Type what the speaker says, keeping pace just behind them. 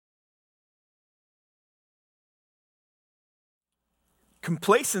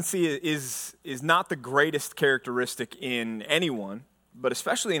Complacency is not the greatest characteristic in anyone, but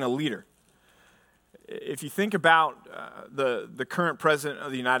especially in a leader. If you think about the current president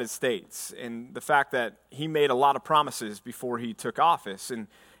of the United States and the fact that he made a lot of promises before he took office, and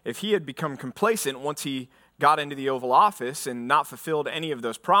if he had become complacent once he got into the Oval Office and not fulfilled any of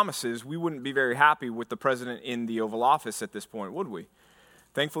those promises, we wouldn't be very happy with the president in the Oval Office at this point, would we?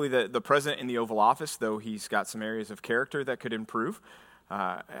 Thankfully, the president in the Oval Office, though he's got some areas of character that could improve,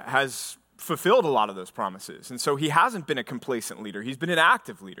 has fulfilled a lot of those promises. And so he hasn't been a complacent leader. He's been an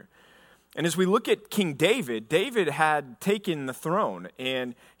active leader. And as we look at King David, David had taken the throne,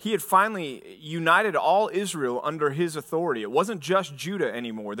 and he had finally united all Israel under his authority. It wasn't just Judah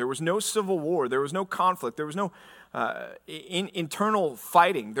anymore. There was no civil war. There was no conflict. There was no internal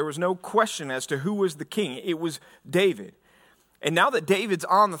fighting. There was no question as to who was the king. It was David. And now that David's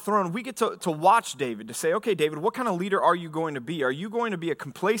on the throne, we get to watch David, to say, okay, David, what kind of leader are you going to be? Are you going to be a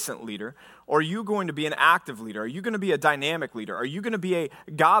complacent leader, or are you going to be an active leader? Are you going to be a dynamic leader? Are you going to be a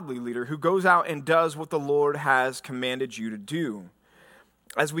godly leader who goes out and does what the Lord has commanded you to do?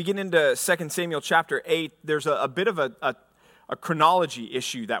 As we get into 2 Samuel chapter 8, there's a bit of a chronology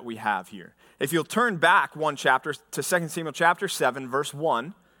issue that we have here. If you'll turn back one chapter to 2 Samuel chapter 7, verse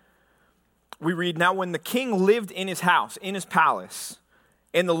 1, we read, "Now when the king lived in his house, in his palace,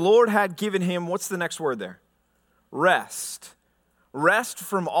 and the Lord had given him," what's the next word there? Rest. Rest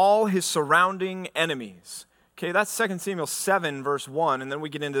from all his surrounding enemies. Okay, that's 2 Samuel 7, verse 1, and then we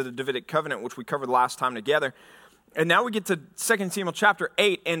get into the Davidic covenant, which we covered last time together. And now we get to 2 Samuel chapter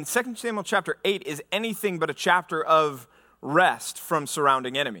 8, and 2 Samuel chapter 8 is anything but a chapter of rest from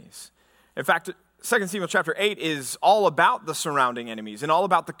surrounding enemies. In fact, 2 Samuel chapter 8 is all about the surrounding enemies and all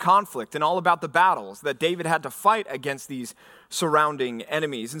about the conflict and all about the battles that David had to fight against these surrounding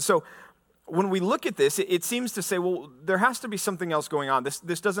enemies. And so when we look at this, it seems to say, well, there has to be something else going on.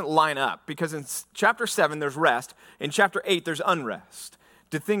 This doesn't line up, because in chapter 7 there's rest. In chapter 8 there's unrest.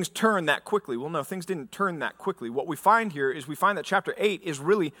 Did things turn that quickly? Well, no, things didn't turn that quickly. What we find here is we find that chapter 8 is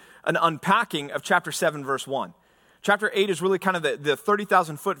really an unpacking of chapter 7, verse 1. Chapter 8 is really kind of the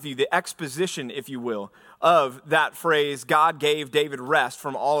 30,000-foot view, the exposition, if you will, of that phrase, God gave David rest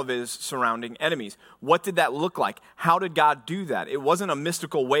from all of his surrounding enemies. What did that look like? How did God do that? It wasn't a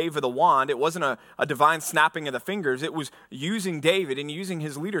mystical wave of the wand. It wasn't a divine snapping of the fingers. It was using David and using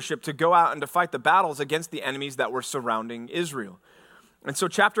his leadership to go out and to fight the battles against the enemies that were surrounding Israel. And so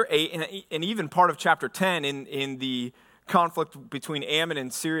chapter 8, and even part of chapter 10 in the conflict between Ammon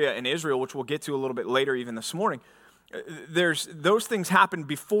and Syria and Israel, which we'll get to a little bit later even this morning, those things happened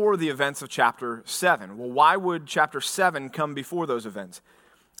before the events of chapter 7. Well, why would chapter 7 come before those events?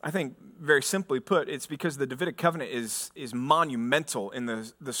 I think, very simply put, it's because the Davidic covenant is monumental in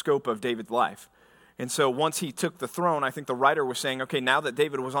the scope of David's life. And so once he took the throne, I think the writer was saying, okay, now that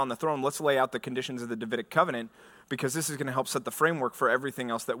David was on the throne, let's lay out the conditions of the Davidic covenant, because this is going to help set the framework for everything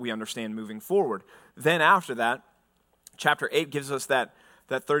else that we understand moving forward. Then after that, chapter 8 gives us that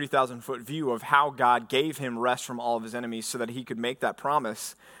 30,000-foot view of how God gave him rest from all of his enemies so that he could make that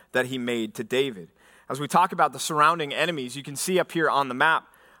promise that he made to David. As we talk about the surrounding enemies, you can see up here on the map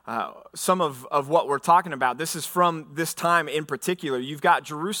some of what we're talking about. This is from this time in particular. You've got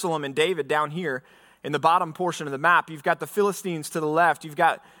Jerusalem and David down here in the bottom portion of the map. You've got the Philistines to the left. You've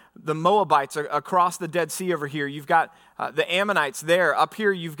got the Moabites across the Dead Sea over here. You've got the Ammonites there. Up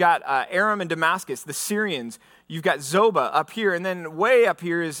here, you've got Aram and Damascus, the Syrians. You've got Zobah up here. And then way up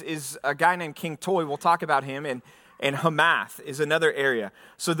here is a guy named King Toy. We'll talk about him. And Hamath is another area.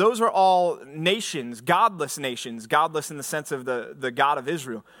 So those are all nations, godless in the sense of the God of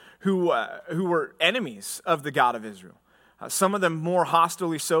Israel, who were enemies of the God of Israel. Some of them more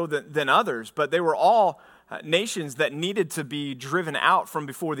hostilely so than others, but they were all nations that needed to be driven out from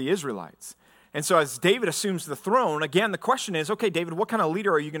before the Israelites. And so as David assumes the throne, again, the question is, okay, David, what kind of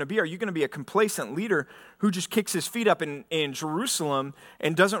leader are you going to be? Are you going to be a complacent leader who just kicks his feet up in Jerusalem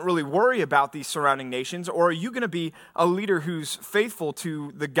and doesn't really worry about these surrounding nations? Or are you going to be a leader who's faithful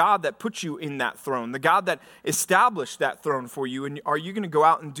to the God that put you in that throne, the God that established that throne for you? And are you going to go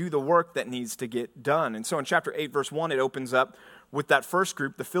out and do the work that needs to get done? And so in chapter 8, verse 1, it opens up with that first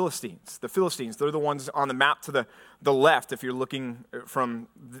group, the Philistines. The Philistines, they're the ones on the map to the left, if you're looking from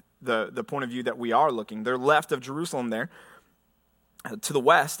the point of view that we are looking. They're left of Jerusalem there, to the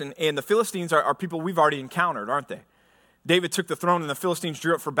west. And the Philistines are people we've already encountered, aren't they? David took the throne and the Philistines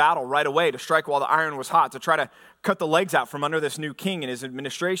drew up for battle right away to strike while the iron was hot, to try to cut the legs out from under this new king and his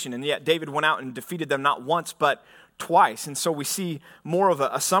administration. And yet David went out and defeated them not once, but twice. And so we see more of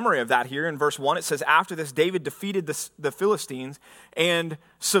a summary of that here in verse 1. It says, after this, David defeated the Philistines and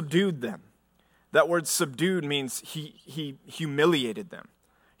subdued them. That word subdued means he humiliated them.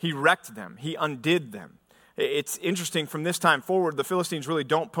 He wrecked them. He undid them. It's interesting, from this time forward, the Philistines really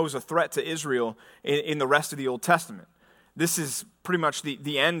don't pose a threat to Israel in the rest of the Old Testament. This is pretty much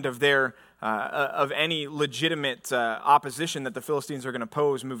the end of their of any legitimate opposition that the Philistines are going to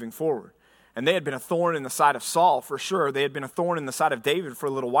pose moving forward. And they had been a thorn in the side of Saul, for sure. They had been a thorn in the side of David for a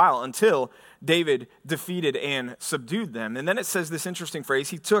little while until David defeated and subdued them. And then it says this interesting phrase,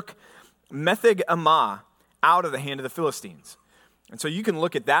 he took Metheg Ammah out of the hand of the Philistines. And so you can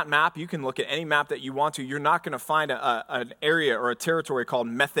look at that map, you can look at any map that you want to. You're not going to find an area or a territory called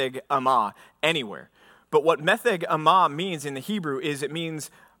Metheg Ammah anywhere. But what Metheg Ammah means in the Hebrew is it means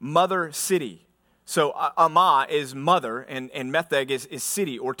mother city. So Ammah is mother, and Metheg is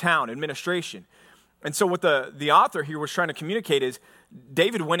city or town, administration. And so what the author here was trying to communicate is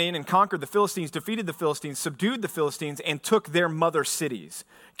David went in and conquered the Philistines, defeated the Philistines, subdued the Philistines, and took their mother cities.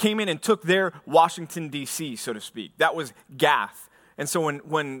 Came in and took their Washington, D.C., so to speak. That was Gath. And so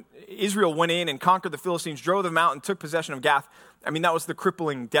when Israel went in and conquered the Philistines, drove them out and took possession of Gath, I mean, that was the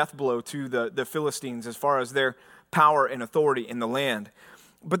crippling death blow to the Philistines as far as their power and authority in the land.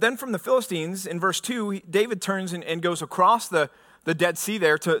 But then from the Philistines, in verse 2, David turns and goes across the Dead Sea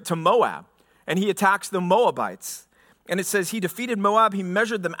there to Moab, and he attacks the Moabites. And it says he defeated Moab, he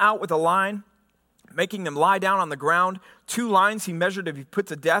measured them out with a line, making them lie down on the ground. 2 lines he measured to be put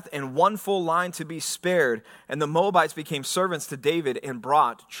to death, and 1 full line to be spared. And the Moabites became servants to David and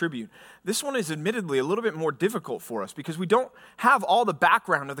brought tribute. This one is admittedly a little bit more difficult for us because we don't have all the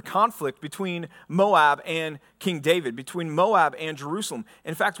background of the conflict between Moab and King David, between Moab and Jerusalem.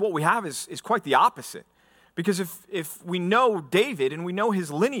 In fact, what we have is quite the opposite. Because if we know David and we know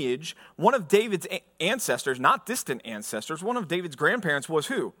his lineage, one of David's ancestors, not distant ancestors, one of David's grandparents was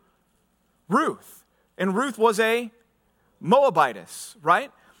who? Ruth. And Ruth was a Moabitess,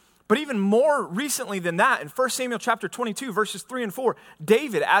 right? But even more recently than that, in 1 Samuel chapter 22, verses 3 and 4,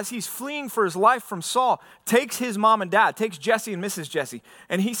 David, as he's fleeing for his life from Saul, takes his mom and dad, takes Jesse and Mrs. Jesse,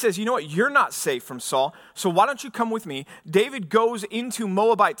 and he says, you know what, you're not safe from Saul, so why don't you come with me? David goes into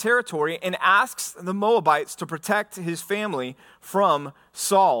Moabite territory and asks the Moabites to protect his family from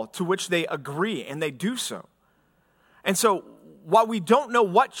Saul, to which they agree, and they do so. And so, while we don't know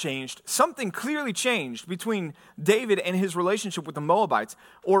what changed, something clearly changed between David and his relationship with the Moabites,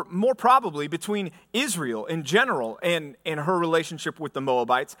 or more probably between Israel in general and her relationship with the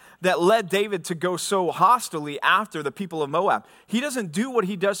Moabites, that led David to go so hostilely after the people of Moab. He doesn't do what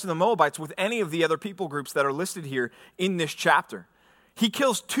he does to the Moabites with any of the other people groups that are listed here in this chapter. He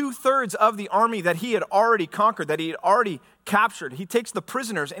kills 2/3 of the army that he had already conquered, that he had already captured. He takes the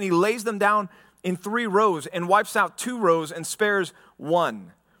prisoners and he lays them down in 3 rows and wipes out 2 rows and spares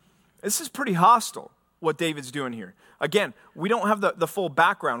 1. This is pretty hostile, what David's doing here. Again, we don't have the full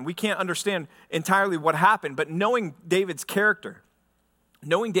background. We can't understand entirely what happened, but knowing David's character,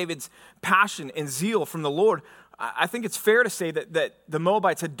 knowing David's passion and zeal from the Lord, I think it's fair to say that the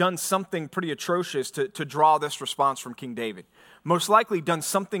Moabites had done something pretty atrocious to draw this response from King David. Most likely done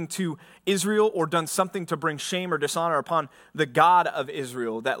something to Israel or done something to bring shame or dishonor upon the God of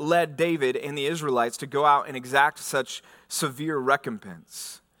Israel that led David and the Israelites to go out and exact such severe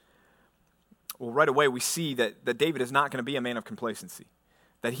recompense. Well, right away we see that David is not going to be a man of complacency.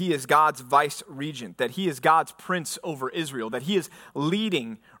 That he is God's vice regent, that he is God's prince over Israel, that he is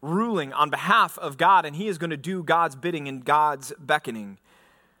leading, ruling on behalf of God, and he is going to do God's bidding and God's beckoning.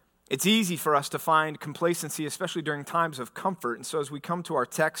 It's easy for us to find complacency, especially during times of comfort. And so as we come to our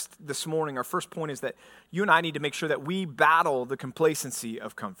text this morning, our first point is that you and I need to make sure that we battle the complacency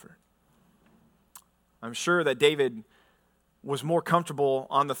of comfort. I'm sure that David was more comfortable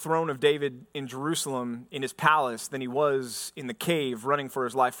on the throne of David in Jerusalem in his palace than he was in the cave running for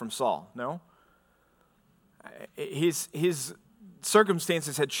his life from Saul. No? His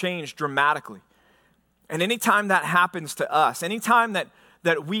circumstances had changed dramatically. And anytime that happens to us, anytime that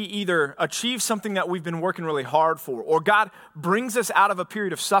we either achieve something that we've been working really hard for, or God brings us out of a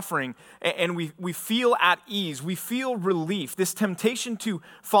period of suffering and we feel at ease, we feel relief, this temptation to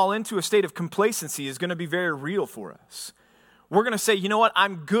fall into a state of complacency is going to be very real for us. We're going to say, you know what,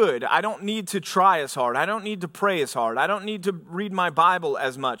 I'm good. I don't need to try as hard. I don't need to pray as hard. I don't need to read my Bible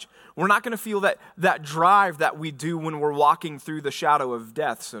as much. We're not going to feel that drive that we do when we're walking through the shadow of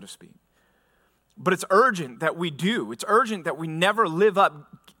death, so to speak. But it's urgent that we do. It's urgent that we never let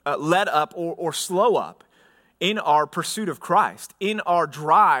up or slow up in our pursuit of Christ, in our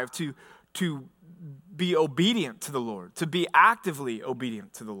drive to be obedient to the Lord, to be actively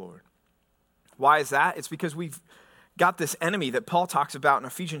obedient to the Lord. Why is that? It's because we've got this enemy that Paul talks about in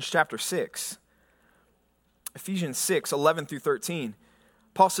Ephesians chapter 6. Ephesians 6, 11 through 13.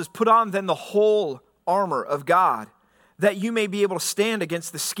 Paul says, put on then the whole armor of God, that you may be able to stand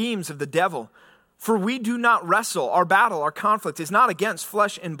against the schemes of the devil. For we do not wrestle, our battle, our conflict is not against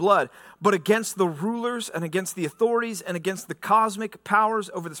flesh and blood, but against the rulers and against the authorities and against the cosmic powers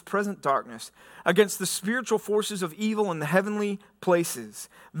over this present darkness, against the spiritual forces of evil in the heavenly places.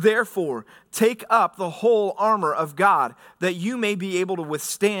 Therefore, take up the whole armor of God, that you may be able to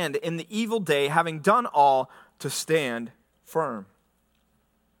withstand in the evil day, having done all to stand firm.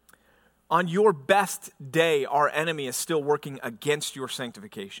 On your best day, our enemy is still working against your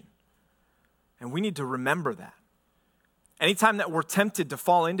sanctification. And we need to remember that. Anytime that we're tempted to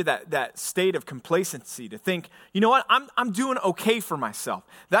fall into that state of complacency, to think, you know what, I'm doing okay for myself.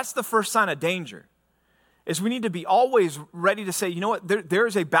 That's the first sign of danger, is we need to be always ready to say, you know what,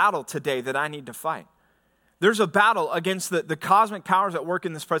 there's a battle today that I need to fight. There's a battle against the cosmic powers at work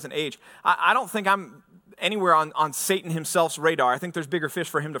in this present age. I don't think I'm anywhere on Satan himself's radar. I think there's bigger fish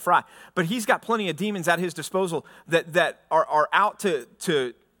for him to fry. But he's got plenty of demons at his disposal that are out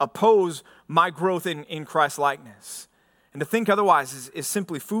to oppose my growth in Christ's likeness. And to think otherwise is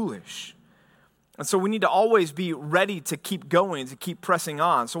simply foolish. And so we need to always be ready to keep going, to keep pressing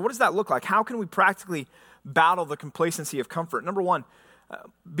on. So what does that look like? How can we practically battle the complacency of comfort? Number one,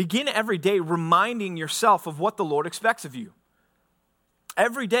 begin every day reminding yourself of what the Lord expects of you.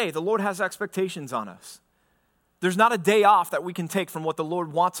 Every day, the Lord has expectations on us. There's not a day off that we can take from what the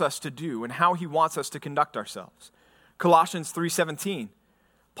Lord wants us to do and how he wants us to conduct ourselves. Colossians 3:17.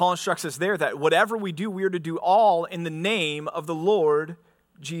 Paul instructs us there that whatever we do, we are to do all in the name of the Lord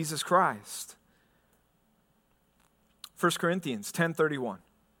Jesus Christ. 1 Corinthians 10:31.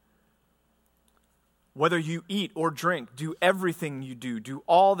 Whether you eat or drink, do everything you do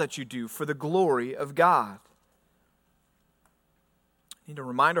all that you do for the glory of God. We need to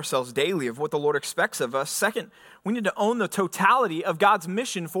remind ourselves daily of what the Lord expects of us. Second, we need to own the totality of God's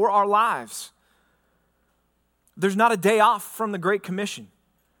mission for our lives. There's not a day off from the Great Commission.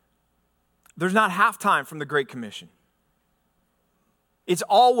 There's not halftime from the Great Commission. It's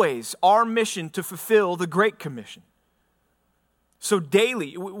always our mission to fulfill the Great Commission. So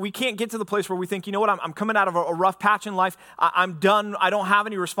daily, we can't get to the place where we think, you know what, I'm coming out of a rough patch in life. I'm done. I don't have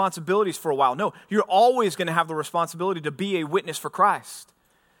any responsibilities for a while. No, you're always going to have the responsibility to be a witness for Christ.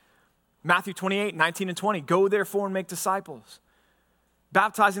 Matthew 28:19 and 20. Go therefore and make disciples,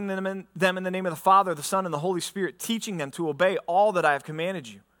 baptizing them in the name of the Father, the Son, and the Holy Spirit, teaching them to obey all that I have commanded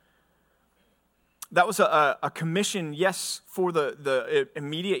you. That was a commission, yes, for the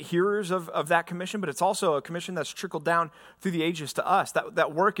immediate hearers of that commission, but it's also a commission that's trickled down through the ages to us.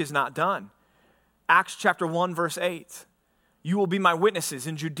 That work is not done. Acts chapter 1, verse 8. You will be my witnesses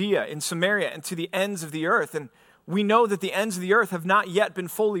in Judea, in Samaria, and to the ends of the earth. And we know that the ends of the earth have not yet been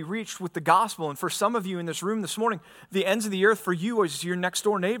fully reached with the gospel. And for some of you in this room this morning, the ends of the earth for you is your next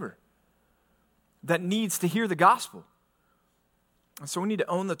door neighbor that needs to hear the gospel. And so we need to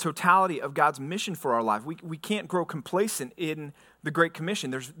own the totality of God's mission for our life. We can't grow complacent in the Great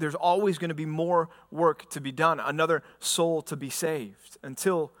Commission. There's always going to be more work to be done, another soul to be saved,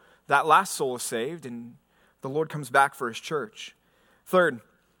 until that last soul is saved and the Lord comes back for his church. Third,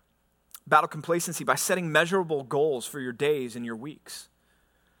 battle complacency by setting measurable goals for your days and your weeks.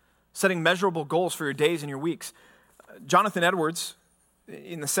 Setting measurable goals for your days and your weeks. Jonathan Edwards,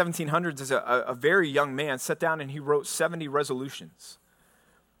 in the 1700s, as a very young man, sat down and he wrote 70 resolutions.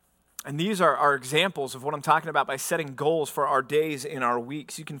 And these are examples of what I'm talking about by setting goals for our days and our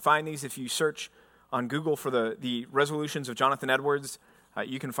weeks. You can find these if you search on Google for the resolutions of Jonathan Edwards.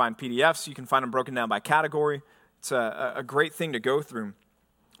 You can find PDFs. You can find them broken down by category. It's a great thing to go through.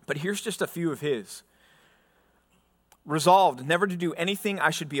 But here's just a few of his. Resolved never to do anything I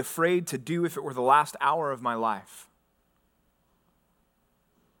should be afraid to do if it were the last hour of my life.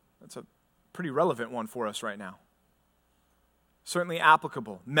 That's a pretty relevant one for us right now. Certainly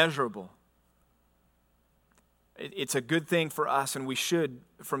applicable, measurable. It's a good thing for us, and we should,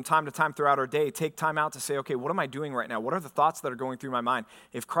 from time to time throughout our day, take time out to say, okay, what am I doing right now? What are the thoughts that are going through my mind?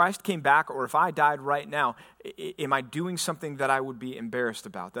 If Christ came back, or if I died right now, am I doing something that I would be embarrassed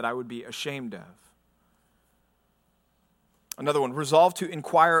about, that I would be ashamed of? Another one, resolve to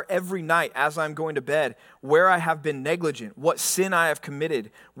inquire every night as I'm going to bed where I have been negligent, what sin I have committed,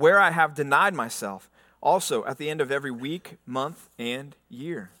 where I have denied myself. Also, at the end of every week, month, and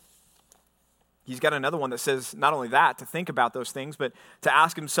year. He's got another one that says not only that, to think about those things, but to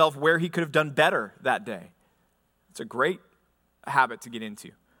ask himself where he could have done better that day. It's a great habit to get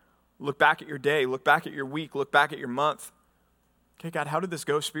into. Look back at your day, look back at your week, look back at your month. Okay, God, how did this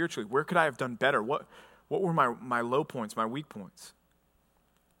go spiritually? Where could I have done better? What were my low points, my weak points?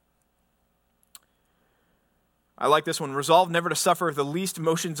 I like this one. Resolve never to suffer the least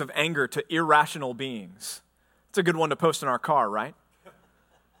motions of anger to irrational beings. It's a good one to post in our car, right?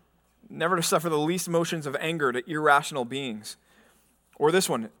 Never to suffer the least motions of anger to irrational beings. Or this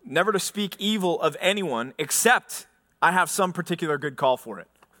one, never to speak evil of anyone except I have some particular good call for it.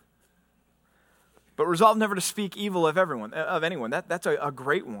 But resolve never to speak evil of anyone. That's a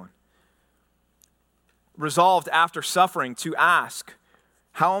great one. Resolved after suffering to ask,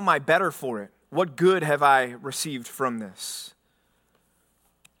 how am I better for it? What good have I received from this?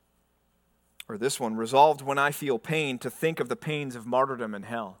 Or this one, resolved when I feel pain to think of the pains of martyrdom and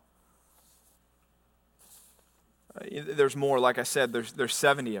hell. There's more, like I said, there's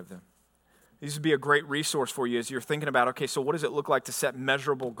 70 of them. These would be a great resource for you as you're thinking about, okay, so what does it look like to set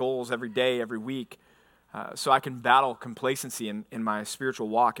measurable goals every day, every week, so I can battle complacency in my spiritual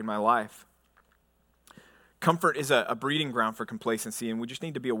walk, in my life. Comfort is a breeding ground for complacency, and we just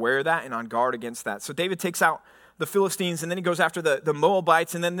need to be aware of that and on guard against that. So David takes out the Philistines, and then he goes after the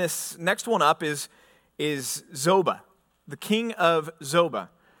Moabites, and then this next one up is Zobah, the king of Zobah.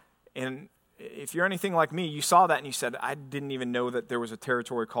 And if you're anything like me, you saw that and you said, I didn't even know that there was a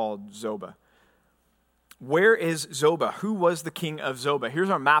territory called Zobah. Where is Zobah? Who was the king of Zobah? Here's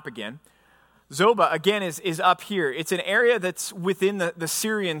our map again. Zobah, again, is up here. It's an area that's within the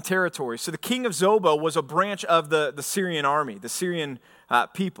Syrian territory. So the king of Zobah was a branch of the Syrian army, the Syrian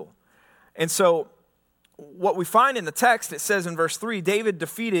people. And so what we find in the text, it says in verse 3, David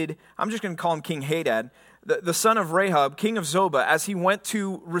defeated, I'm just going to call him King Hadad, the son of Rahab, king of Zobah, as he went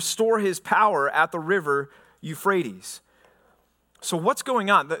to restore his power at the river Euphrates. So what's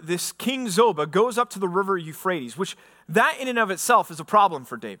going on? This King Zobah goes up to the river Euphrates, which that in and of itself is a problem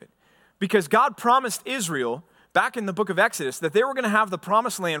for David. Because God promised Israel, back in the book of Exodus, that they were going to have the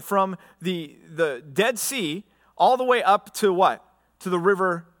promised land from the Dead Sea all the way up to what? To the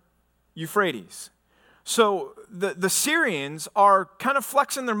river Euphrates. So the Syrians are kind of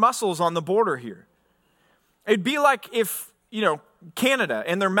flexing their muscles on the border here. It'd be like if, Canada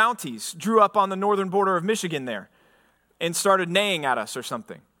and their Mounties drew up on the northern border of Michigan there and started neighing at us or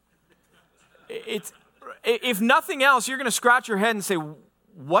something. If nothing else, you're going to scratch your head and say,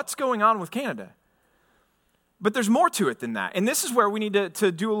 what's going on with Canada? But there's more to it than that. And this is where we need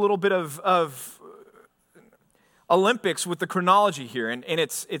to do a little bit of Olympics with the chronology here. And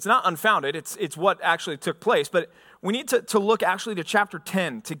it's not unfounded. It's what actually took place. But we need to look actually to chapter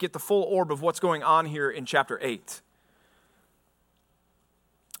 10 to get the full orb of what's going on here in chapter 8.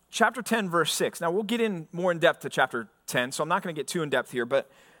 Chapter 10, verse 6. Now, we'll get in more in depth to chapter 10, so I'm not going to get too in depth here. But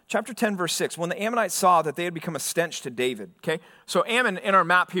chapter 10, verse 6, when the Ammonites saw that they had become a stench to David, okay? So Ammon in our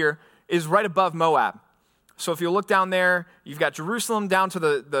map here is right above Moab. So if you look down there, you've got Jerusalem down to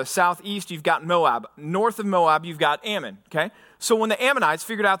the southeast, you've got Moab. North of Moab, you've got Ammon, okay? So when the Ammonites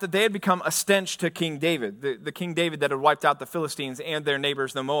figured out that they had become a stench to King David, the King David that had wiped out the Philistines and their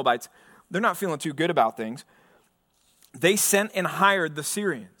neighbors, the Moabites, they're not feeling too good about things. They sent and hired the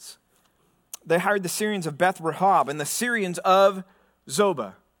Syrians. They hired the Syrians of Beth Rahab and the Syrians of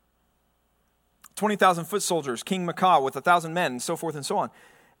Zobah. 20,000 foot soldiers, King Maacah with 1,000 men, and so forth and so on.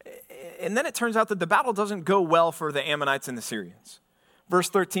 And then it turns out that the battle doesn't go well for the Ammonites and the Syrians. Verse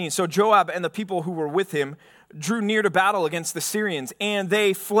 13, so Joab and the people who were with him drew near to battle against the Syrians, and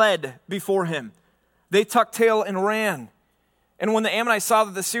they fled before him. They tucked tail and ran. And when the Ammonites saw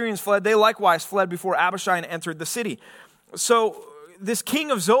that the Syrians fled, they likewise fled before Abishai and entered the city. So this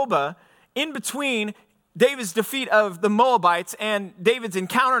king of Zobah, in between David's defeat of the Moabites and David's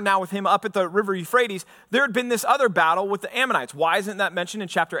encounter now with him up at the river Euphrates, there had been this other battle with the Ammonites. Why isn't that mentioned in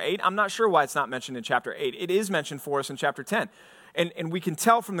chapter 8? I'm not sure why it's not mentioned in chapter 8. It is mentioned for us in chapter 10. And we can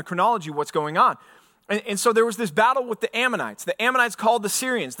tell from the chronology what's going on. And so there was this battle with the Ammonites. The Ammonites called the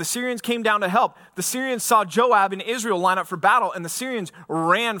Syrians. The Syrians came down to help. The Syrians saw Joab and Israel line up for battle, and the Syrians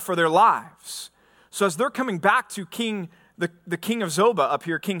ran for their lives. So as they're coming back to the king of Zobah up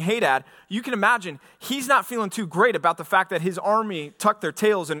here, King Hadad, you can imagine he's not feeling too great about the fact that his army tucked their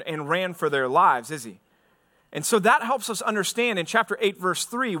tails and ran for their lives, is he? And so that helps us understand in chapter 8, verse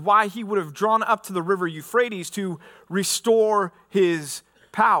 3, why he would have drawn up to the river Euphrates to restore his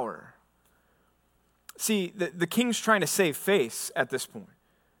power. See, the king's trying to save face at this point.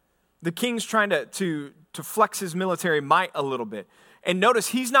 The king's trying to flex his military might a little bit. And notice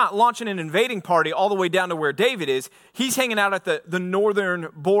he's not launching an invading party all the way down to where David is. He's hanging out at the northern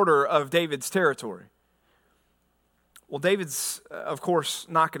border of David's territory. Well, David's, of course,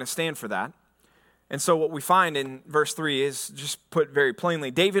 not going to stand for that. And so what we find in verse 3 is just put very plainly,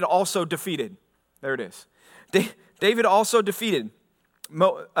 David also defeated. There it is. David also defeated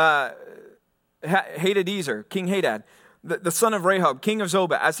Hadadezer, King Hadad, the son of Rahab, king of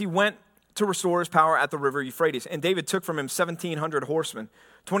Zobah, as he went to restore his power at the river Euphrates. And David took from him 1,700 horsemen,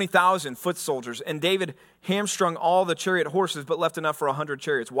 20,000 foot soldiers. And David hamstrung all the chariot horses, but left enough for 100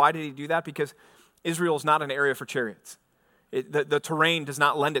 chariots. Why did he do that? Because Israel is not an area for chariots. The terrain does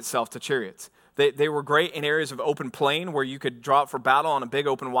not lend itself to chariots. They were great in areas of open plain where you could draw up for battle on a big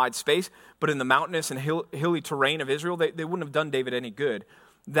open wide space, but in the mountainous and hilly terrain of Israel, they wouldn't have done David any good.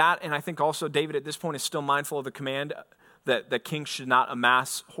 That, and I think also David at this point is still mindful of the command that kings should not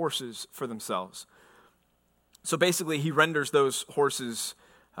amass horses for themselves. So basically he renders those horses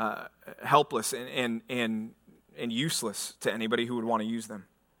helpless and useless to anybody who would want to use them.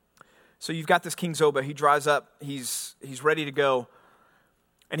 So you've got this King Zobah. He drives up. He's ready to go.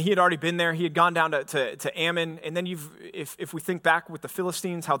 And he had already been there. He had gone down to Ammon. And then if we think back with the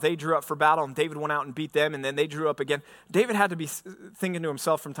Philistines, how they drew up for battle, and David went out and beat them, and then they drew up again. David had to be thinking to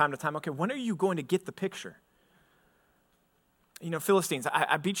himself from time to time, okay, when are you going to get the picture? Philistines,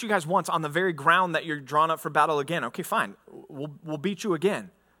 I beat you guys once on the very ground that you're drawn up for battle again. Okay, fine. We'll beat you again.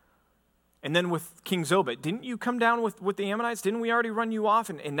 And then with King Zobah, didn't you come down with the Ammonites? Didn't we already run you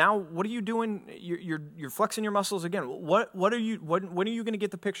off? And now what are you doing? You're flexing your muscles again. When are you going to get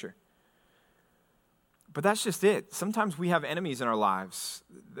the picture? But that's just it. Sometimes we have enemies in our lives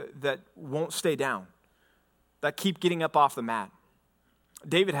that won't stay down, that keep getting up off the mat.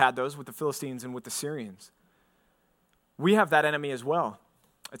 David had those with the Philistines and with the Syrians. We have that enemy as well.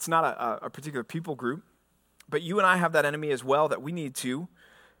 It's not a particular people group, but you and I have that enemy as well that we need to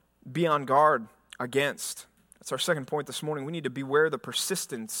be on guard against. That's our second point this morning. We need to beware the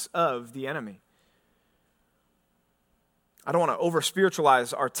persistence of the enemy. I don't want to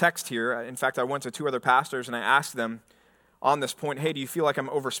over-spiritualize our text here. In fact, I went to two other pastors and I asked them on this point, hey, do you feel like I'm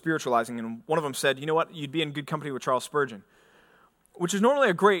over-spiritualizing? And one of them said, you know what, you'd be in good company with Charles Spurgeon, which is normally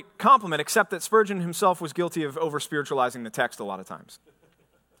a great compliment, except that Spurgeon himself was guilty of over-spiritualizing the text a lot of times.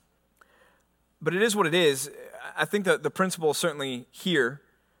 But it is what it is. I think that the principle is certainly here.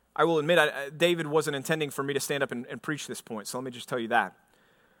 I will admit, David wasn't intending for me to stand up and preach this point, so let me just tell you that.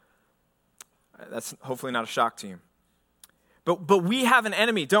 That's hopefully not a shock to you. But we have an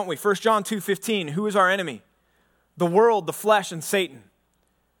enemy, don't we? 1 John 2:15, who is our enemy? The world, the flesh, and Satan.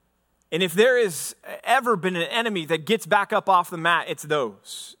 And if there has ever been an enemy that gets back up off the mat, it's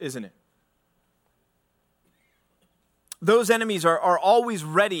those, isn't it? Those enemies are always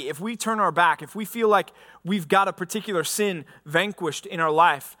ready. If we turn our back, if we feel like we've got a particular sin vanquished in our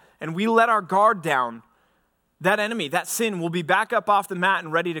life, and we let our guard down, that enemy, that sin, will be back up off the mat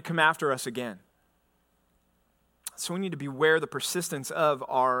and ready to come after us again. So we need to beware the persistence of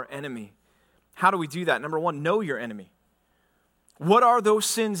our enemy. How do we do that? Number one, know your enemy. What are those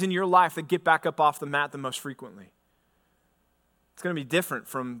sins in your life that get back up off the mat the most frequently? It's going to be different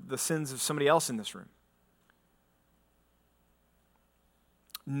from the sins of somebody else in this room.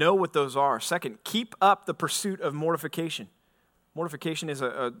 Know what those are. Second, keep up the pursuit of mortification. Mortification is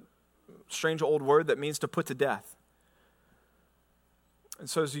a strange old word that means to put to death. And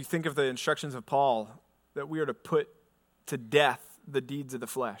so as you think of the instructions of Paul, that we are to put to death the deeds of the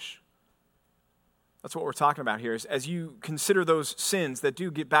flesh. That's what we're talking about here. Is as you consider those sins that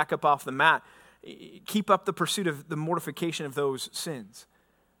do get back up off the mat, keep up the pursuit of the mortification of those sins.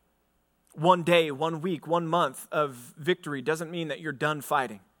 1 day, 1 week, 1 month of victory doesn't mean that you're done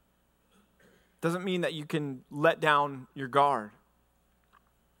fighting. Doesn't mean that you can let down your guard.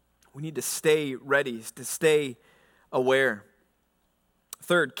 We need to stay ready, to stay aware.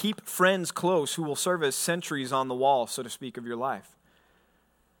 Third, keep friends close who will serve as sentries on the wall, so to speak, of your life.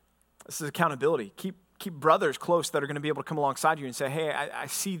 This is accountability. Keep brothers close that are going to be able to come alongside you and say, hey, I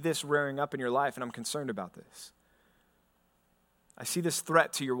see this rearing up in your life and I'm concerned about this. I see this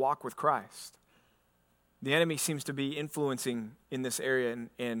threat to your walk with Christ. The enemy seems to be influencing in this area,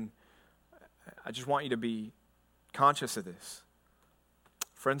 and I just want you to be conscious of this.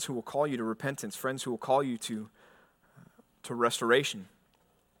 Friends who will call you to repentance, friends who will call you to restoration.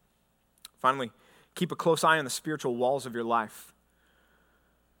 Finally, keep a close eye on the spiritual walls of your life.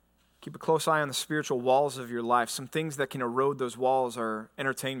 Keep a close eye on the spiritual walls of your life. Some things that can erode those walls are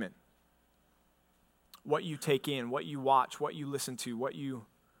entertainment. What you take in, what you watch, what you listen to, what you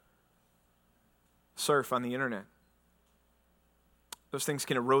surf on the internet. Those things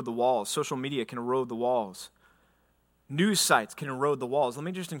can erode the walls. Social media can erode the walls. News sites can erode the walls. Let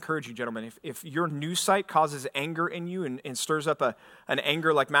me just encourage you, gentlemen, if your news site causes anger in you and stirs up an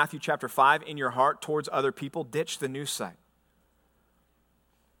anger like Matthew chapter 5 in your heart towards other people, ditch the news site.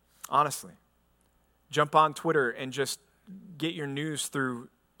 Honestly. Jump on Twitter and just get your news through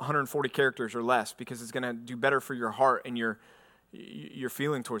 140 characters or less, because it's going to do better for your heart and your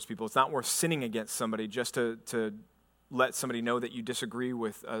feeling towards people. It's not worth sinning against somebody just to let somebody know that you disagree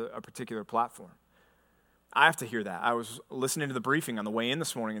with a particular platform. I have to hear that. I was listening to the briefing on the way in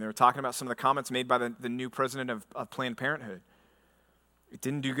this morning, and they were talking about some of the comments made by the new president of Planned Parenthood. It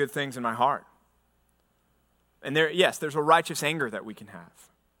didn't do good things in my heart. And there's a righteous anger that we can have.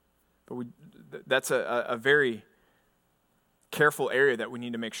 But that's a very careful area that we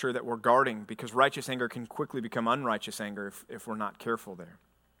need to make sure that we're guarding, because righteous anger can quickly become unrighteous anger if we're not careful there.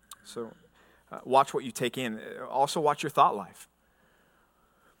 So watch what you take in. Also watch your thought life.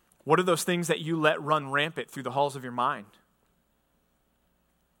 What are those things that you let run rampant through the halls of your mind?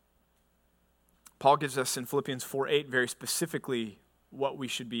 Paul gives us in Philippians 4:8 very specifically what we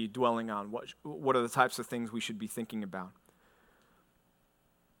should be dwelling on. What are the types of things we should be thinking about?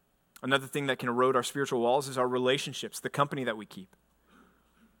 Another thing that can erode our spiritual walls is our relationships, the company that we keep.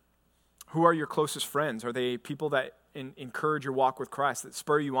 Who are your closest friends? Are they people that encourage your walk with Christ, that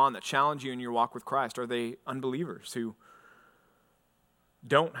spur you on, that challenge you in your walk with Christ? Are they unbelievers who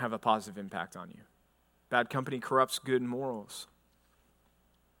don't have a positive impact on you? Bad company corrupts good morals.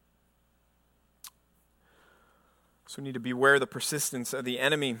 So we need to beware the persistence of the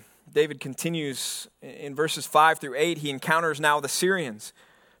enemy. David continues in verses 5 through 8. He encounters now the Syrians.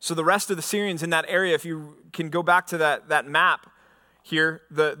 So the rest of the Syrians in that area, if you can go back to that map here,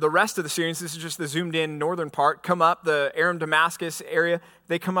 the rest of the Syrians, this is just the zoomed in northern part, come up, the Aram Damascus area,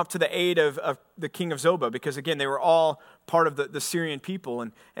 they come up to the aid of the king of Zobah, because again, they were all part of the Syrian people,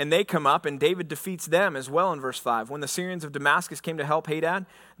 and they come up, and David defeats them as well in verse 5. When the Syrians of Damascus came to help Hadad,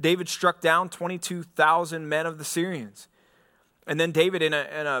 David struck down 22,000 men of the Syrians. And then David, in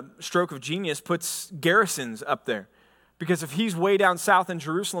a stroke of genius, puts garrisons up there. Because if he's way down south in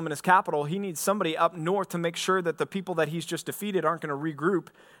Jerusalem in his capital, he needs somebody up north to make sure that the people that he's just defeated aren't going to regroup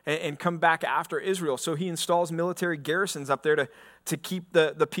and come back after Israel. So he installs military garrisons up there to keep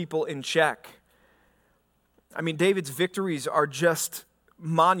the people in check. I mean, David's victories are just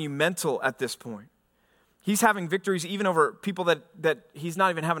monumental at this point. He's having victories even over people that he's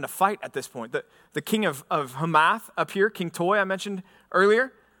not even having to fight at this point. The king of Hamath up here, King Toy, I mentioned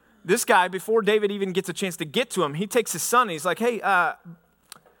earlier, this guy, before David even gets a chance to get to him, he takes his son and he's like, hey,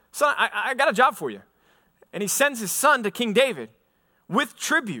 son, I got a job for you. And he sends his son to King David with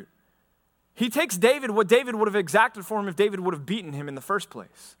tribute. He takes David what David would have exacted for him if David would have beaten him in the first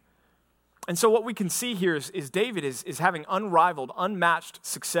place. And so what we can see here is David is having unrivaled, unmatched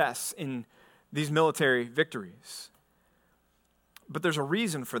success in these military victories. But there's a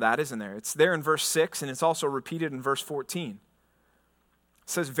reason for that, isn't there? It's there in verse 6, and it's also repeated in verse 14. It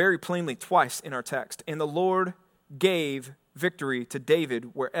says very plainly twice in our text, and the Lord gave victory to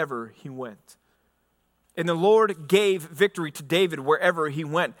David wherever he went. And the Lord gave victory to David wherever he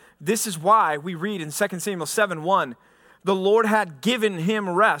went. This is why we read in 2 Samuel 7:1, the Lord had given him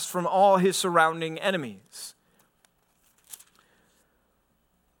rest from all his surrounding enemies.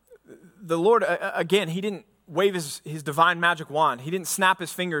 The Lord, again, he didn't wave his divine magic wand. He didn't snap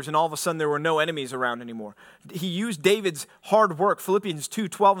his fingers and all of a sudden there were no enemies around anymore. He used David's hard work. Philippians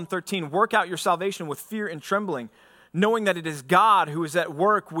 2:12 and 13, work out your salvation with fear and trembling, knowing that it is God who is at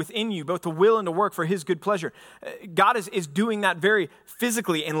work within you, both to will and to work for his good pleasure. God is doing that very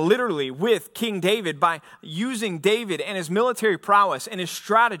physically and literally with King David by using David and his military prowess and his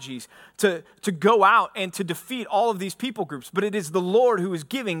strategies to go out and to defeat all of these people groups. But it is the Lord who is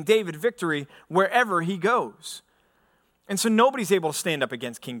giving David victory wherever he goes. And so nobody's able to stand up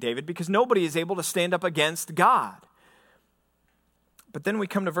against King David because nobody is able to stand up against God. But then we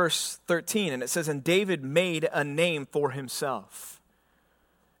come to verse 13, and it says, and David made a name for himself.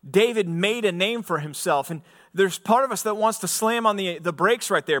 David made a name for himself. And there's part of us that wants to slam on the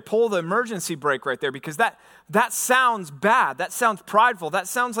brakes right there, pull the emergency brake right there, because that sounds bad. That sounds prideful. That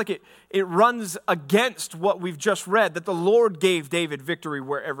sounds like it runs against what we've just read, that the Lord gave David victory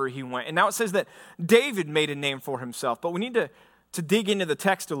wherever he went. And now it says that David made a name for himself. But we need to dig into the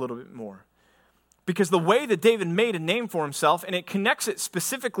text a little bit more. Because the way that David made a name for himself, and it connects it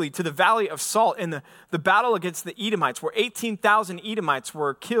specifically to the Valley of Salt in the battle against the Edomites, where 18,000 Edomites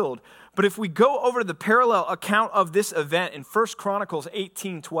were killed. But if we go over to the parallel account of this event in 1 Chronicles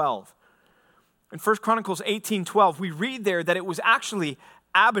 18:12, in 1 Chronicles 18:12, we read there that it was actually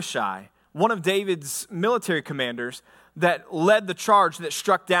Abishai, one of David's military commanders, that led the charge that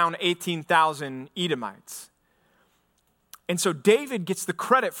struck down 18,000 Edomites. And so David gets the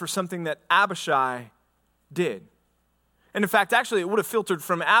credit for something that Abishai did. And in fact, actually, it would have filtered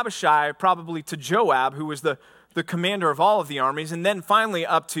from Abishai probably to Joab, who was the commander of all of the armies, and then finally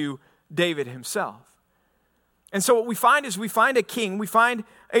up to David himself. And so what we find is we find a king, we find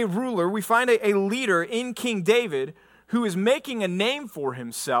a ruler, we find a leader in King David who is making a name for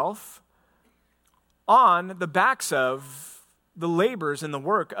himself on the backs of the labors and the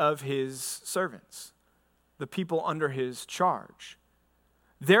work of his servants, the people under his charge.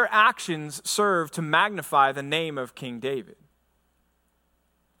 Their actions serve to magnify the name of King David.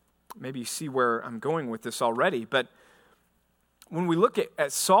 Maybe you see where I'm going with this already, but when we look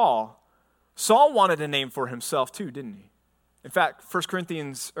at Saul wanted a name for himself too, didn't he? In fact, 1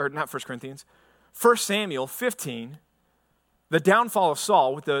 Samuel 15, the downfall of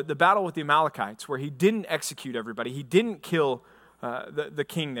Saul with the battle with the Amalekites, where he didn't execute everybody, he didn't kill the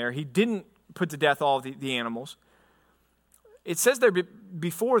king there, he didn't put to death all of the animals. It says there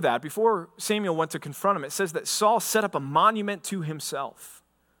before that, before Samuel went to confront him, it says that Saul set up a monument to himself.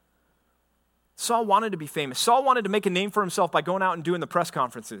 Saul wanted to be famous. Saul wanted to make a name for himself by going out and doing the press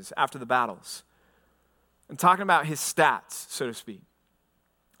conferences after the battles and talking about his stats, so to speak.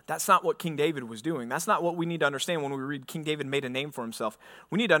 That's not what King David was doing. That's not what we need to understand when we read King David made a name for himself.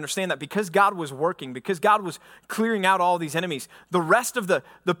 We need to understand that because God was working, because God was clearing out all these enemies, the rest of the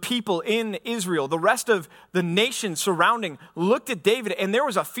people in Israel, the rest of the nation surrounding looked at David, and there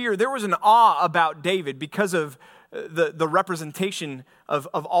was a fear, there was an awe about David because of the representation of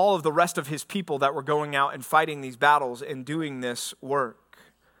all of the rest of his people that were going out and fighting these battles and doing this work.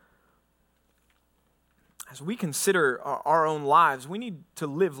 As we consider our own lives, we need to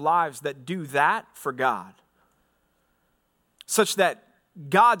live lives that do that for God, such that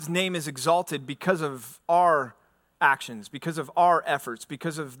God's name is exalted because of our actions, because of our efforts,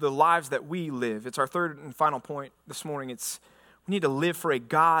 because of the lives that we live. It's our third and final point this morning. We need to live for a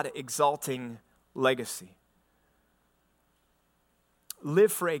God-exalting legacy.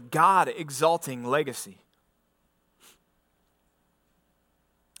 Live for a God-exalting legacy.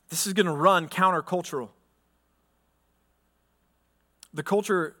 This is going to run countercultural. The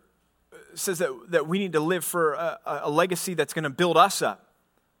culture says that we need to live for a legacy that's going to build us up.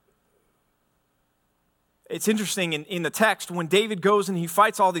 It's interesting in the text, when David goes and he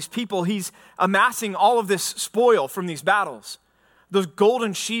fights all these people, he's amassing all of this spoil from these battles. Those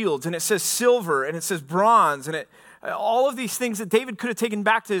golden shields, and it says silver, and it says bronze, and all of these things that David could have taken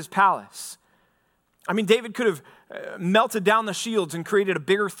back to his palace. I mean, David could have melted down the shields and created a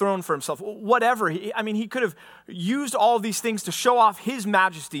bigger throne for himself. Whatever. He could have used all of these things to show off his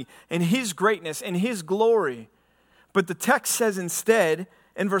majesty and his greatness and his glory. But the text says instead,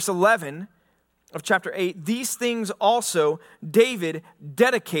 in verse 11 of chapter 8, these things also David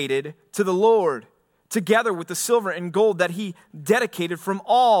dedicated to the Lord, together with the silver and gold that he dedicated from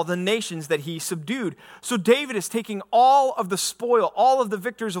all the nations that he subdued. So David is taking all of the spoil, all of the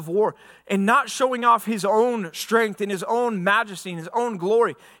victors of war, and not showing off his own strength and his own majesty and his own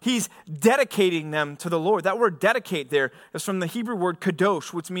glory. He's dedicating them to the Lord. That word dedicate there is from the Hebrew word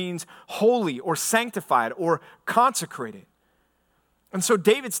kadosh, which means holy or sanctified or consecrated. And so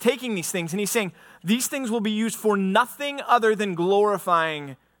David's taking these things and he's saying, these things will be used for nothing other than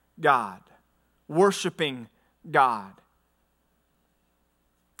glorifying God. Worshiping God.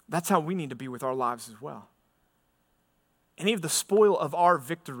 That's how we need to be with our lives as well. Any of the spoil of our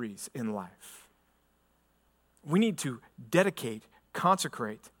victories in life, we need to dedicate,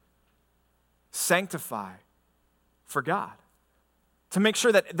 consecrate, sanctify for God. To make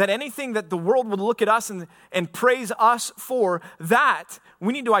sure that anything that the world would look at us and praise us for, that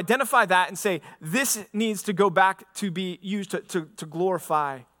we need to identify that and say, this needs to go back to be used to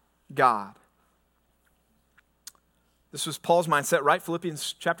glorify God. This was Paul's mindset, right?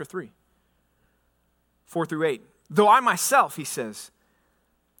 Philippians chapter 3, 4 through 8. Though I myself, he says,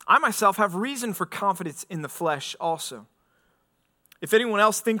 I myself have reason for confidence in the flesh also. If anyone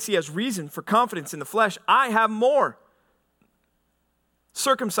else thinks he has reason for confidence in the flesh, I have more.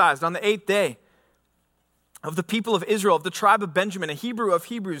 Circumcised on the 8th day, of the people of Israel, of the tribe of Benjamin, a Hebrew of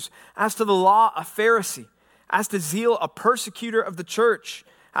Hebrews, as to the law, a Pharisee, as to zeal, a persecutor of the church,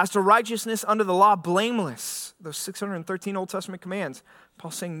 as to righteousness under the law, blameless. Those 613 Old Testament commands.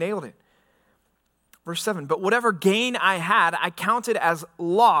 Paul's saying, nailed it. Verse 7, but whatever gain I had, I counted as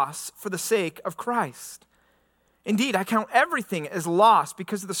loss for the sake of Christ. Indeed, I count everything as loss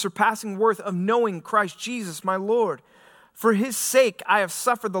because of the surpassing worth of knowing Christ Jesus, my Lord. For his sake, I have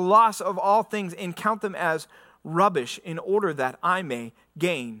suffered the loss of all things and count them as rubbish in order that I may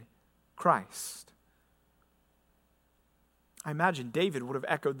gain Christ. I imagine David would have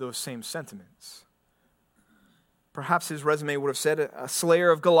echoed those same sentiments. Perhaps his resume would have said, a slayer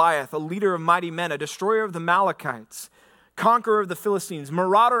of Goliath, a leader of mighty men, a destroyer of the Amalekites, conqueror of the Philistines,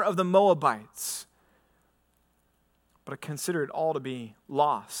 marauder of the Moabites. But I consider it all to be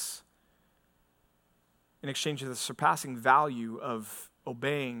loss in exchange for the surpassing value of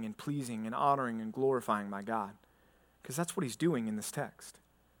obeying and pleasing and honoring and glorifying my God. Because that's what he's doing in this text.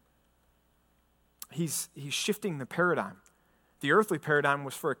 He's shifting the paradigm. The earthly paradigm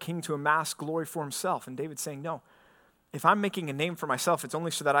was for a king to amass glory for himself. And David's saying, no, if I'm making a name for myself, it's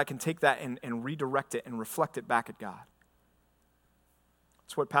only so that I can take that and redirect it and reflect it back at God.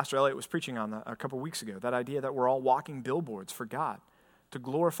 That's what Pastor Elliott was preaching on a couple weeks ago, that idea that we're all walking billboards for God, to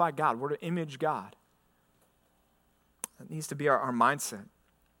glorify God. We're to image God. That needs to be our mindset.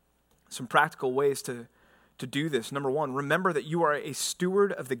 Some practical ways to do this. Number one, remember that you are a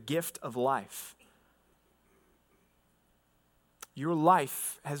steward of the gift of life. Your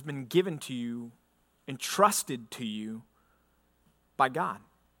life has been given to you, entrusted to you by God.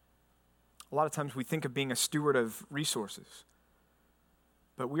 A lot of times we think of being a steward of resources,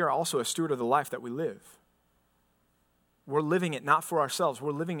 but we are also a steward of the life that we live. We're living it not for ourselves.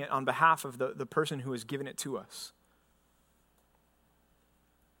 We're living it on behalf of the person who has given it to us.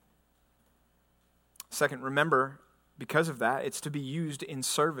 Second, remember, because of that, it's to be used in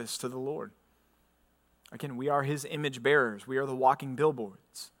service to the Lord. Again, we are his image bearers. We are the walking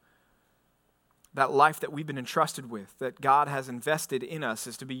billboards. That life that we've been entrusted with, that God has invested in us,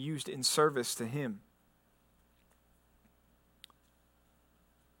 is to be used in service to him.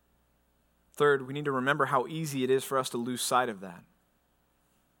 Third, we need to remember how easy it is for us to lose sight of that.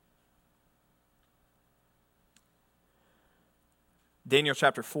 Daniel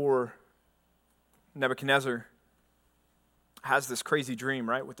chapter 4, Nebuchadnezzar has this crazy dream,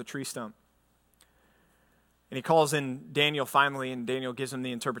 right, with the tree stump. And he calls in Daniel finally, and Daniel gives him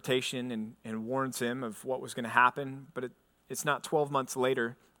the interpretation and warns him of what was going to happen. But it's not 12 months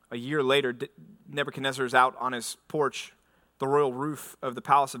later, a year later, Nebuchadnezzar is out on his porch, the royal roof of the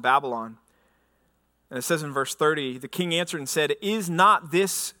palace of Babylon. And it says in verse 30, the king answered and said, "Is not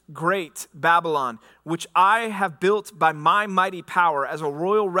this great Babylon, which I have built by my mighty power as a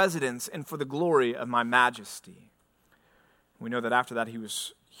royal residence and for the glory of my majesty?" We know that after that he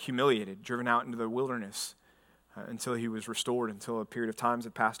was humiliated, driven out into the wilderness until he was restored, until a period of times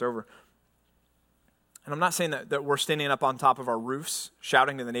had passed over. And I'm not saying that we're standing up on top of our roofs,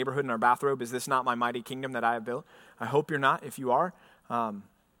 shouting to the neighborhood in our bathrobe, "Is this not my mighty kingdom that I have built?" I hope you're not. If you are,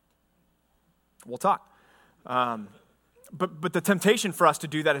 we'll talk. But the temptation for us to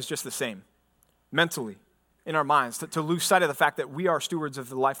do that is just the same, mentally, in our minds, to lose sight of the fact that we are stewards of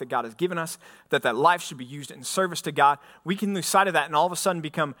the life that God has given us, that life should be used in service to God. We can lose sight of that and all of a sudden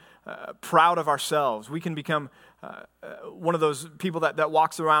become proud of ourselves. We can become one of those people that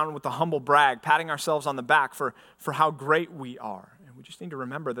walks around with the humble brag, patting ourselves on the back for how great we are. And we just need to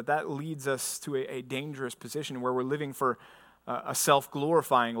remember that leads us to a dangerous position where we're living for a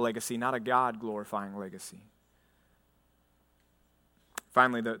self-glorifying legacy, not a God-glorifying legacy.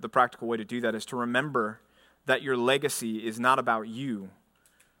 Finally, the practical way to do that is to remember that your legacy is not about you,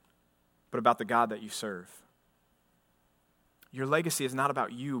 but about the God that you serve. Your legacy is not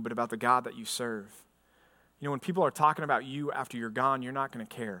about you, but about the God that you serve. You know, when people are talking about you after you're gone, you're not going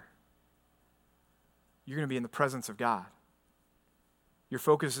to care. You're going to be in the presence of God. Your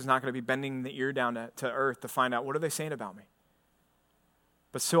focus is not going to be bending the ear down to earth to find out, what are they saying about me?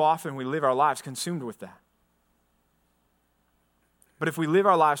 But so often we live our lives consumed with that. But if we live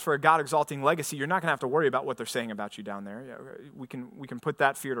our lives for a God-exalting legacy, you're not going to have to worry about what they're saying about you down there. We can put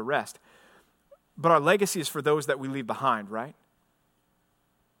that fear to rest. But our legacy is for those that we leave behind, right?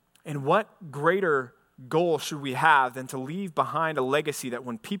 And what greater goal should we have than to leave behind a legacy that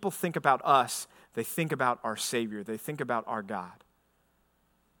when people think about us, they think about our Savior. They think about our God.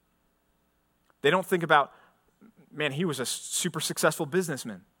 They don't think about, man, he was a super successful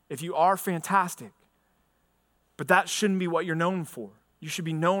businessman. If you are, fantastic. But that shouldn't be what you're known for. You should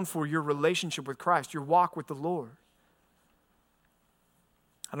be known for your relationship with Christ, your walk with the Lord.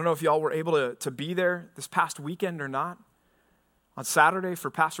 I don't know if y'all were able to be there this past weekend or not. On Saturday for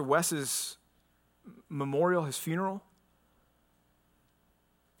Pastor Wes's memorial, his funeral.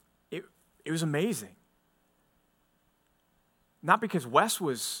 It was amazing. Not because Wes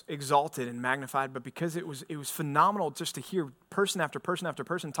was exalted and magnified, but because it was phenomenal just to hear person after person after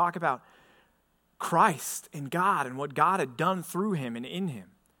person talk about Christ and God and what God had done through him and in him.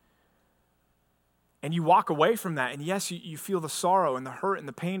 And you walk away from that, and yes, you feel the sorrow and the hurt and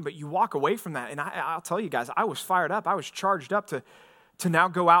the pain, but you walk away from that. And I'll tell you guys, I was fired up. I was charged up to now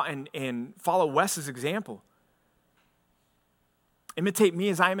go out and follow Wes's example. Imitate me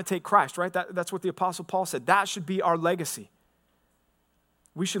as I imitate Christ, right? That's what the Apostle Paul said. That should be our legacy.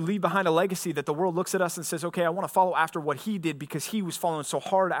 We should leave behind a legacy that the world looks at us and says, okay, I want to follow after what he did because he was following so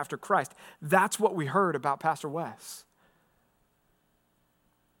hard after Christ. That's what we heard about Pastor Wes.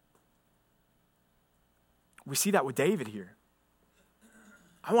 We see that with David here.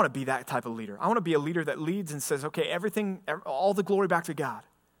 I want to be that type of leader. I want to be a leader that leads and says, okay, all the glory back to God.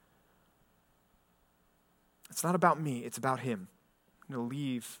 It's not about me, it's about him. I'm going to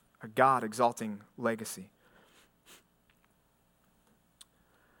leave a God-exalting legacy.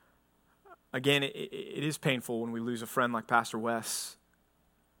 Again, it is painful when we lose a friend like Pastor Wes,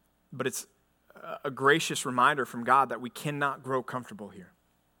 but it's a gracious reminder from God that we cannot grow comfortable here,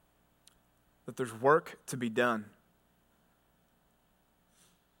 that there's work to be done.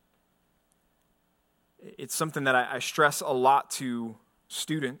 It's something that I stress a lot to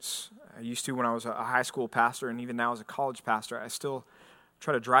students. I used to when I was a high school pastor, and even now as a college pastor, I still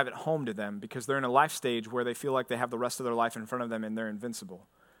try to drive it home to them because they're in a life stage where they feel like they have the rest of their life in front of them and they're invincible.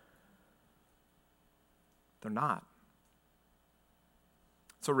 They're not.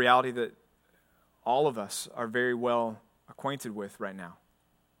 It's a reality that all of us are very well acquainted with right now.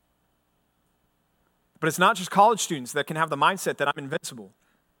 But it's not just college students that can have the mindset that I'm invincible.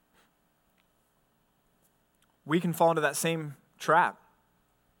 We can fall into that same trap.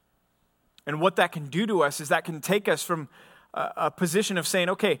 And what that can do to us is that can take us from a position of saying,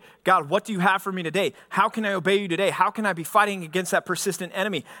 okay, God, what do you have for me today? How can I obey you today? How can I be fighting against that persistent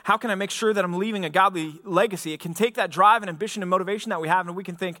enemy? How can I make sure that I'm leaving a godly legacy? It can take that drive and ambition and motivation that we have, and we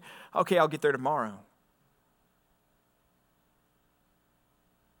can think, okay, I'll get there tomorrow.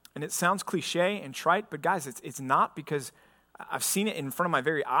 And it sounds cliche and trite, but guys, it's not, because I've seen it in front of my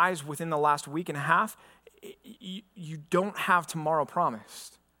very eyes within the last week and a half. You don't have tomorrow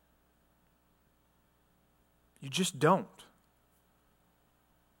promised. You just don't.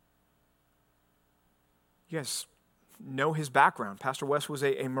 You guys know his background. Pastor Wes was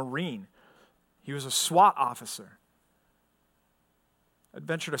a Marine. He was a SWAT officer. I'd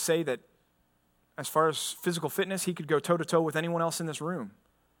venture to say that as far as physical fitness, he could go toe-to-toe with anyone else in this room.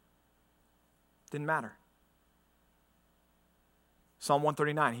 Didn't matter. Psalm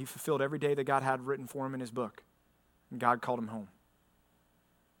 139, he fulfilled every day that God had written for him in his book. And God called him home.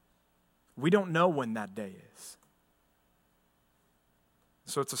 We don't know when that day is.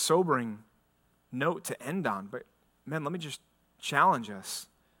 So it's a sobering note to end on. But man, let me just challenge us.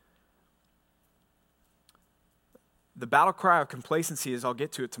 The battle cry of complacency is, I'll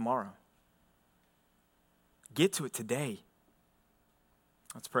get to it tomorrow. Get to it today.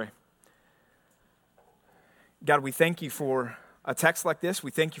 Let's pray. God, we thank you for a text like this.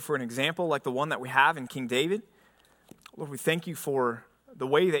 We thank you for an example like the one that we have in King David. Lord, we thank you for the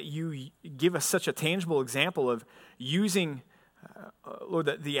way that you give us such a tangible example of using,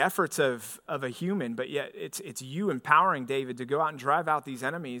 Lord, the efforts of a human, but yet it's you empowering David to go out and drive out these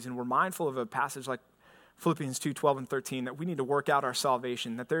enemies. And we're mindful of a passage like Philippians 2:12 and 13, that we need to work out our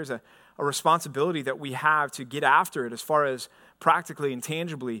salvation, that there's a responsibility that we have to get after it as far as practically and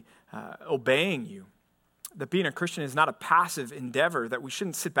tangibly obeying you. That being a Christian is not a passive endeavor, that we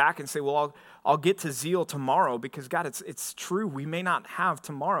shouldn't sit back and say, well, I'll get to zeal tomorrow, because God, it's true. We may not have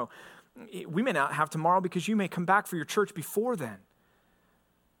tomorrow. We may not have tomorrow because you may come back for your church before then.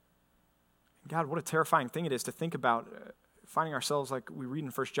 God, what a terrifying thing it is to think about finding ourselves, like we read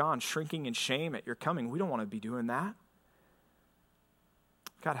in 1 John, shrinking in shame at your coming. We don't want to be doing that.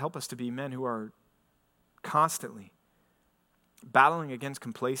 God, help us to be men who are constantly battling against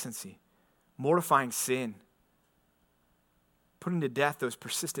complacency, mortifying sin, putting to death those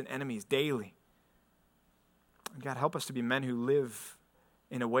persistent enemies daily. And God, help us to be men who live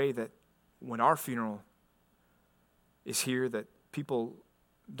in a way that when our funeral is here, that people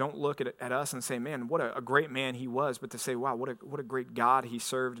don't look at us and say, man, what a great man he was, but to say, wow, what a great God he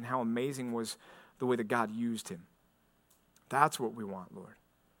served, and how amazing was the way that God used him. That's what we want, Lord.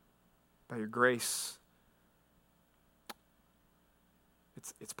 By your grace,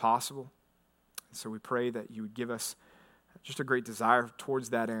 it's possible. And so we pray that you would give us just a great desire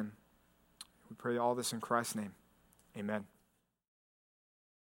towards that end. We pray all this in Christ's name. Amen.